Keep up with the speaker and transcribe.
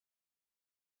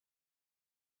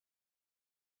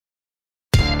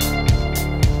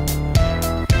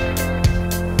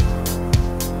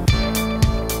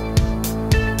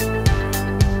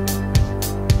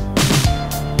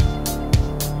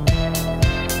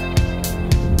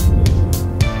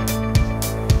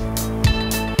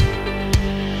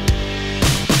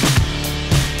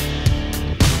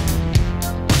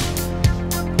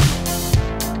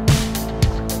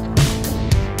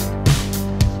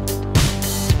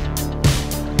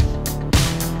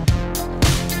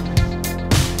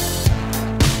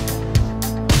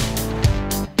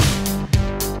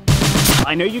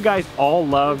I know you guys all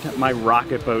loved my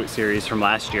rocket boat series from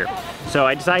last year, so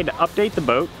I decided to update the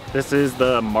boat. This is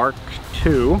the Mark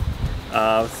II.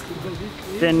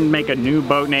 Didn't make a new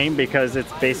boat name because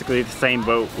it's basically the same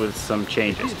boat with some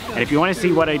changes. And if you want to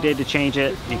see what I did to change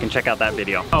it, you can check out that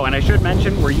video. Oh, and I should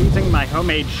mention we're using my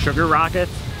homemade sugar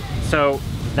rockets, so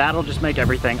that'll just make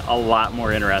everything a lot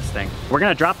more interesting. We're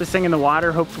gonna drop this thing in the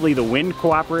water. Hopefully the wind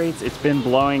cooperates. It's been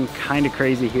blowing kind of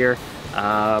crazy here,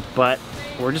 but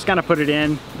we're just gonna put it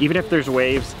in, even if there's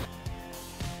waves.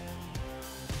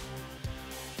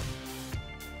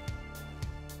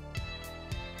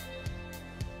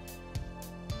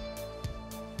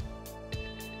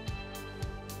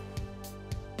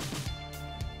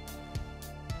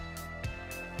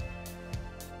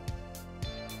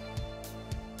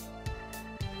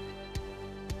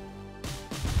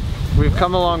 We've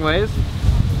come a long ways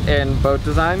in boat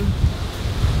design,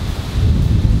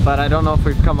 but I don't know if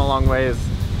we've come a long ways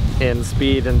in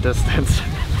speed and distance.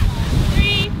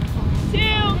 3, 2,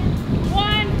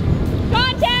 1,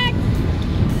 contact!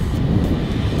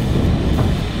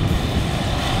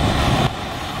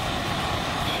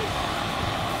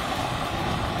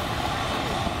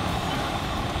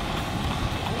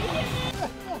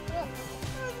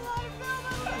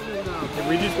 Can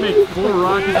we just make 4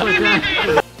 rockets like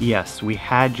that? Yes, we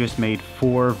had just made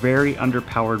 4 very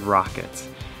underpowered rockets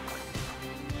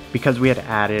because we had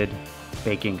added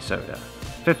baking soda,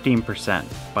 15%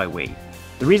 by weight.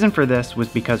 The reason for this was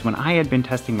because when I had been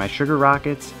testing my sugar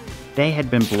rockets, they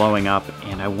had been blowing up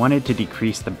and I wanted to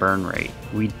decrease the burn rate.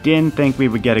 We didn't think we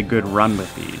would get a good run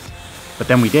with these, but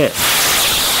then we did.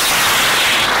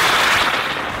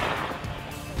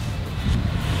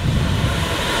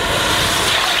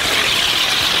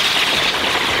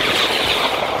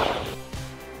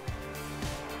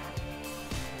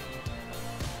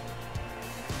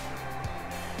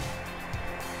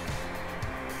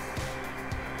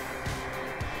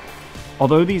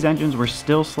 Although these engines were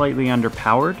still slightly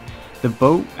underpowered, the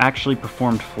boat actually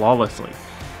performed flawlessly.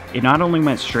 It not only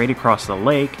went straight across the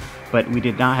lake, but we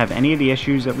did not have any of the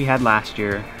issues that we had last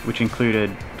year, which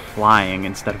included flying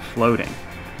instead of floating.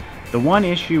 The one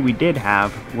issue we did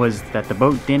have was that the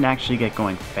boat didn't actually get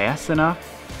going fast enough,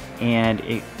 and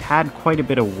it had quite a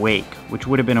bit of wake, which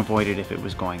would have been avoided if it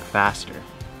was going faster.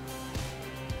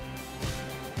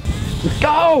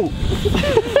 Go!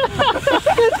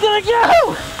 It's gonna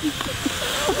go!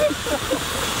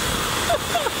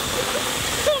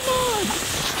 Come on!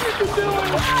 You can do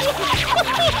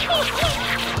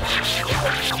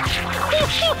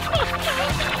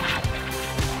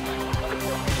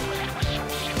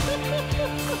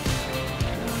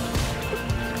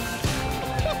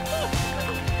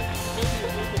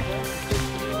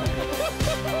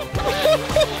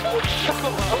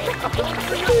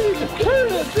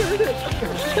Turn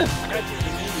it!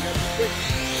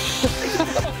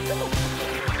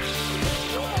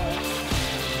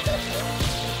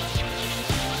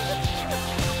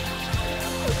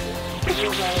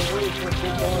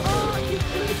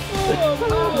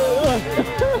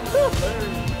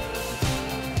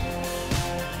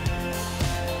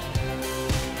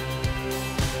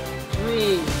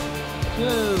 3,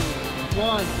 2,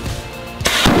 1.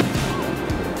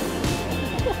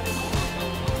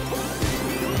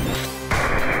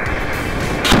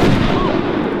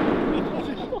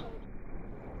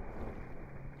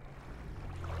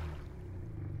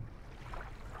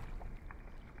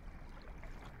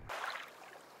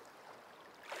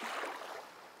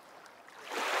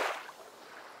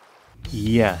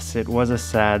 Yes, it was a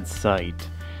sad sight,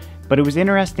 but it was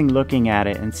interesting looking at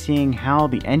it and seeing how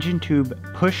the engine tube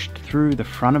pushed through the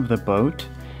front of the boat,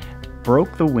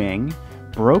 broke the wing,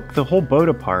 broke the whole boat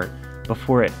apart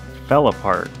before it fell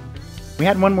apart. We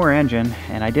had one more engine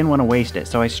and I didn't want to waste it,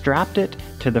 so I strapped it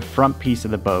to the front piece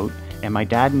of the boat and my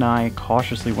dad and I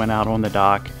cautiously went out on the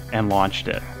dock and launched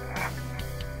it.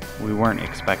 We weren't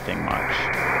expecting much.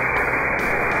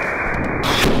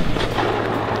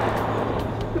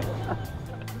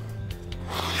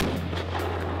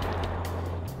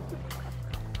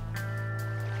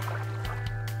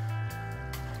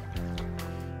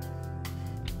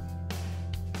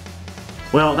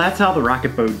 Well, that's how the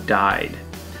rocket boat died.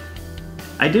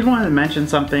 I did want to mention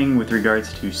something with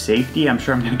regards to safety. I'm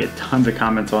sure I'm going to get tons of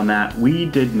comments on that. We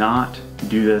did not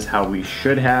do this how we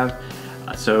should have.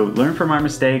 So learn from our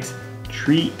mistakes.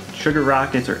 Treat sugar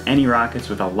rockets or any rockets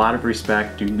with a lot of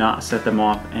respect. Do not set them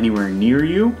off anywhere near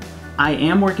you. I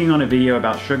am working on a video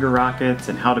about sugar rockets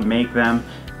and how to make them,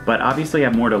 but obviously I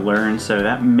have more to learn, so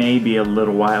that may be a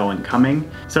little while in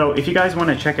coming. So if you guys want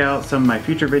to check out some of my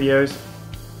future videos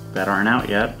that aren't out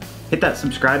yet, hit that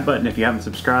subscribe button if you haven't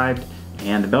subscribed,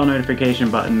 and the bell notification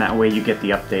button. That way you get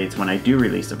the updates when I do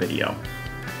release a video.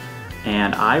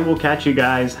 And I will catch you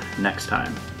guys next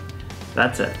time.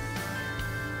 That's it.